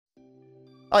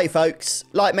Hi folks,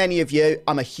 like many of you,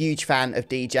 I'm a huge fan of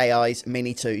DJI's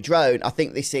Mini 2 drone. I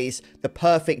think this is the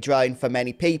perfect drone for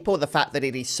many people. The fact that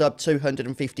it is sub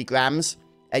 250 grams,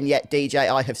 and yet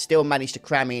DJI have still managed to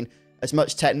cram in as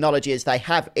much technology as they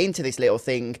have into this little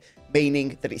thing,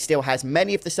 meaning that it still has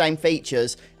many of the same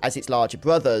features as its larger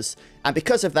brothers. And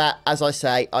because of that, as I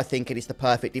say, I think it is the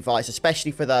perfect device,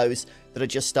 especially for those that are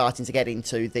just starting to get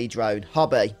into the drone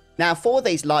hobby. Now, for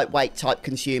these lightweight type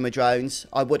consumer drones,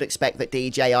 I would expect that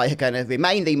DJI are going to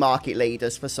remain the market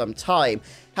leaders for some time.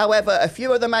 However, a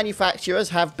few other manufacturers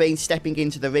have been stepping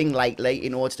into the ring lately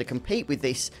in order to compete with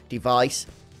this device,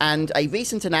 and a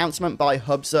recent announcement by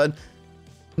Hubsan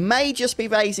may just be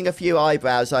raising a few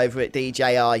eyebrows over at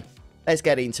DJI. Let's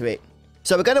get into it.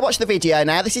 So we're going to watch the video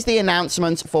now. This is the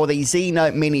announcement for the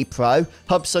Zino Mini Pro,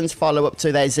 Hubsan's follow-up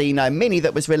to their Zino Mini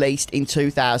that was released in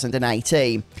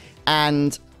 2018.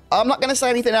 And I'm not going to say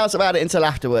anything else about it until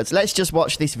afterwards. Let's just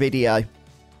watch this video.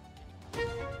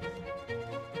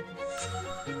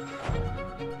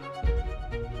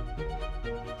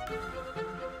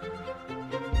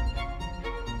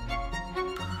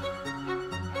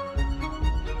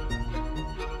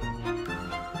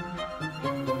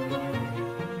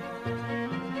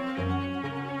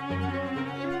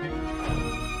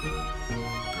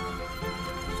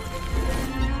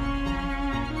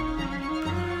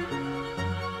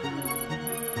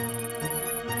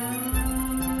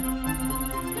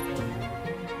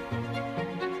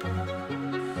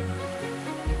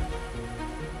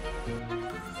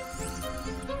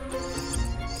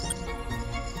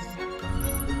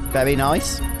 Very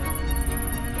nice.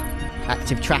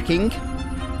 Active tracking.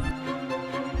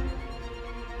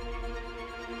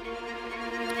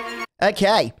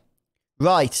 Okay.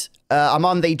 Right. I'm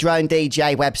on the Drone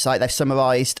DJ website. They've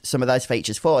summarized some of those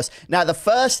features for us. Now, the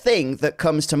first thing that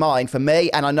comes to mind for me,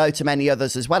 and I know to many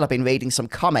others as well, I've been reading some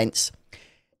comments.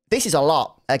 This is a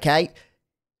lot, okay?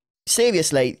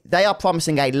 Seriously, they are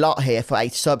promising a lot here for a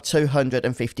sub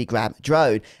 250 gram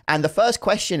drone. And the first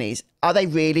question is, are they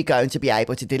really going to be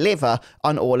able to deliver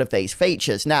on all of these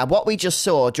features? Now, what we just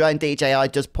saw, Drone DJI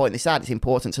does point this out, it's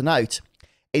important to note,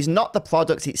 is not the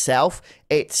product itself,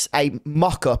 it's a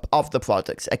mock-up of the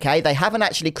product, okay? They haven't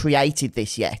actually created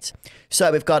this yet.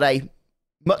 So we've got a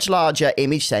much larger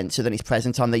image sensor than is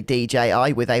present on the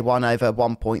DJI with a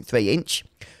 1/1.3 inch.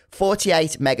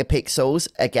 48 megapixels,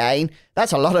 again,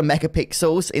 that's a lot of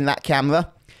megapixels in that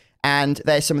camera. And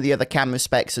there's some of the other camera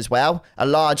specs as well. A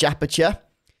large aperture,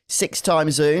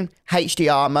 6x zoom,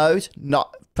 HDR mode,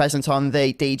 not present on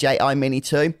the DJI Mini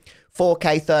 2.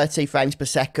 4K 30 frames per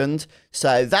second.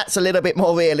 So that's a little bit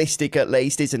more realistic at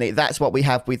least, isn't it? That's what we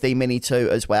have with the Mini 2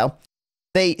 as well.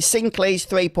 The Synclass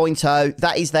 3.0,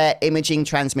 that is their imaging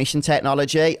transmission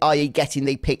technology, i.e. getting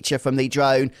the picture from the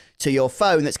drone to your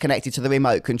phone that's connected to the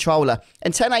remote controller.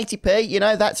 And 1080p, you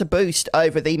know, that's a boost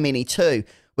over the Mini 2,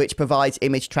 which provides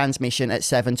image transmission at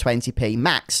 720p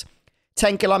max.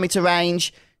 10 kilometer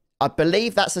range, I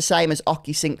believe that's the same as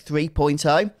OcuSync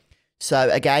 3.0. So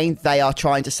again, they are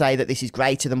trying to say that this is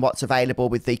greater than what's available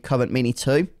with the current Mini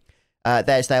 2.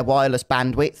 There's their wireless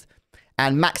bandwidth.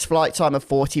 And max flight time of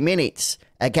 40 minutes.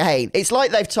 Again, it's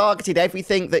like they've targeted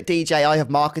everything that DJI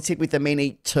have marketed with the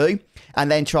Mini 2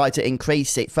 and then tried to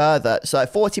increase it further. So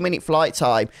 40-minute flight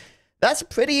time, that's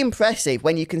pretty impressive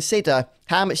when you consider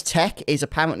how much tech is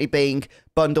apparently being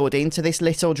bundled into this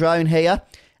little drone here.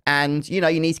 And, you know,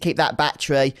 you need to keep that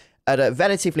battery at a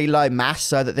relatively low mass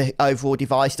so that the overall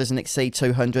device doesn't exceed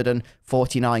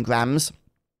 249 grams.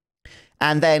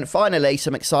 And then finally,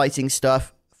 some exciting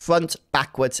stuff. Front,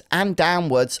 backwards, and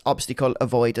downwards obstacle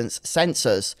avoidance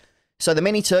sensors. So the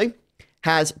Mini 2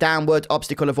 has downward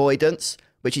obstacle avoidance,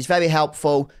 which is very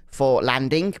helpful for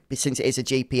landing since it is a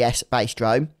GPS-based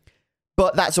drone.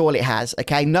 But that's all it has,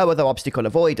 okay? No other obstacle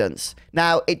avoidance.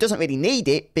 Now, it doesn't really need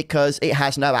it because it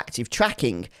has no active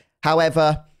tracking.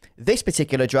 However, this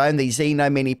particular drone, the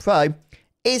Zino Mini Pro,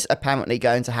 is apparently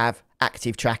going to have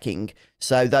active tracking.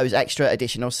 So those extra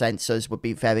additional sensors would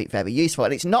be very, very useful.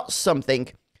 And it's not something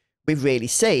we've really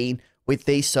seen with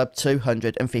these sub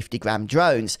 250 gram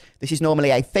drones. This is normally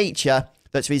a feature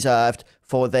that's reserved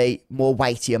for the more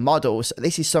weightier models.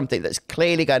 This is something that's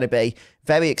clearly going to be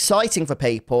very exciting for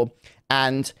people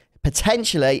and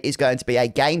potentially is going to be a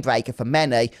game breaker for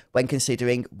many when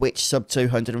considering which sub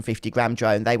 250 gram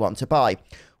drone they want to buy.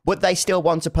 Would they still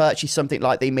want to purchase something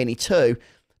like the Mini 2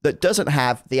 that doesn't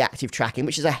have the active tracking,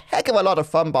 which is a heck of a lot of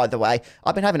fun, by the way?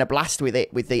 I've been having a blast with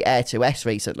it with the Air 2S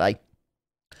recently.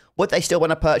 Would they still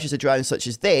want to purchase a drone such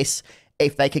as this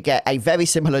if they could get a very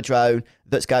similar drone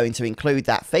that's going to include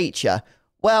that feature?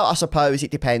 Well, I suppose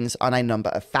it depends on a number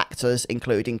of factors,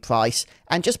 including price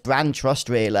and just brand trust,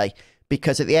 really.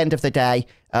 because at the end of the day,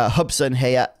 Hubsan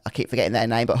here, I keep forgetting their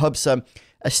name, but Hubsan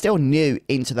are still new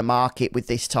into the market with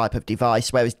this type of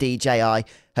device, whereas DJI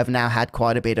have now had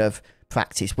quite a bit of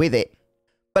practice with it.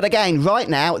 But again, right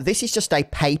now, this is just a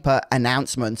paper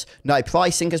announcement. No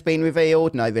pricing has been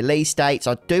revealed, no release dates.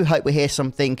 I do hope we hear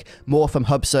something more from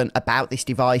Hubsan about this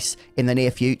device in the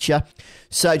near future.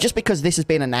 So just because this has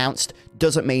been announced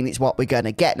doesn't mean it's what we're going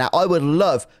to get. Now, I would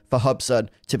love for Hubsan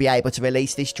to be able to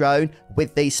release this drone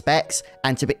with these specs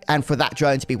and for that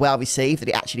drone to be well received, that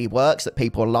it actually works, that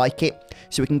people like it,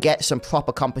 so we can get some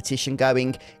proper competition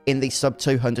going in the sub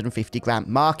 250 gram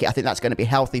market. I think that's going to be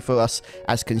healthy for us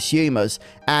as consumers.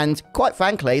 And quite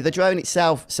frankly, the drone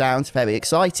itself sounds very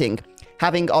exciting.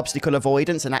 Having obstacle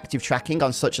avoidance and active tracking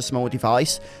on such a small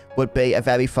device would be a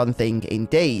very fun thing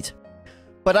indeed.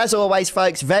 But as always,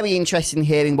 folks, very interested in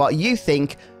hearing what you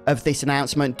think of this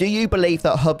announcement. Do you believe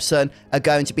that Hubsan are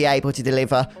going to be able to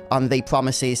deliver on the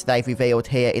promises they've revealed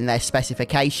here in their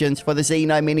specifications for the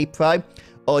Zino Mini Pro?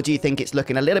 Or do you think it's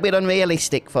looking a little bit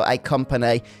unrealistic for a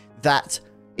company that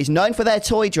is known for their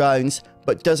toy drones,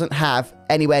 but doesn't have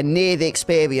anywhere near the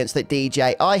experience that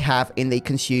DJI have in the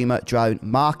consumer drone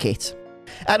market?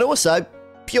 And also,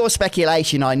 pure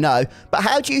speculation, I know, but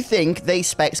how do you think these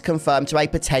specs confirm to a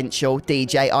potential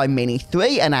DJI Mini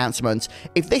 3 announcement?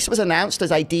 If this was announced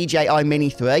as a DJI Mini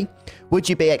 3, would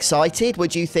you be excited?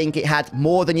 Would you think it had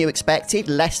more than you expected,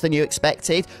 less than you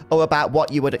expected, or about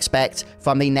what you would expect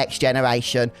from the next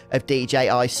generation of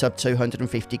DJI sub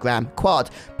 250 gram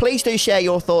quad? Please do share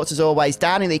your thoughts as always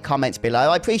down in the comments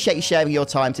below. I appreciate you sharing your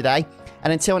time today.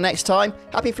 And until next time,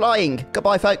 happy flying.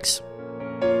 Goodbye, folks.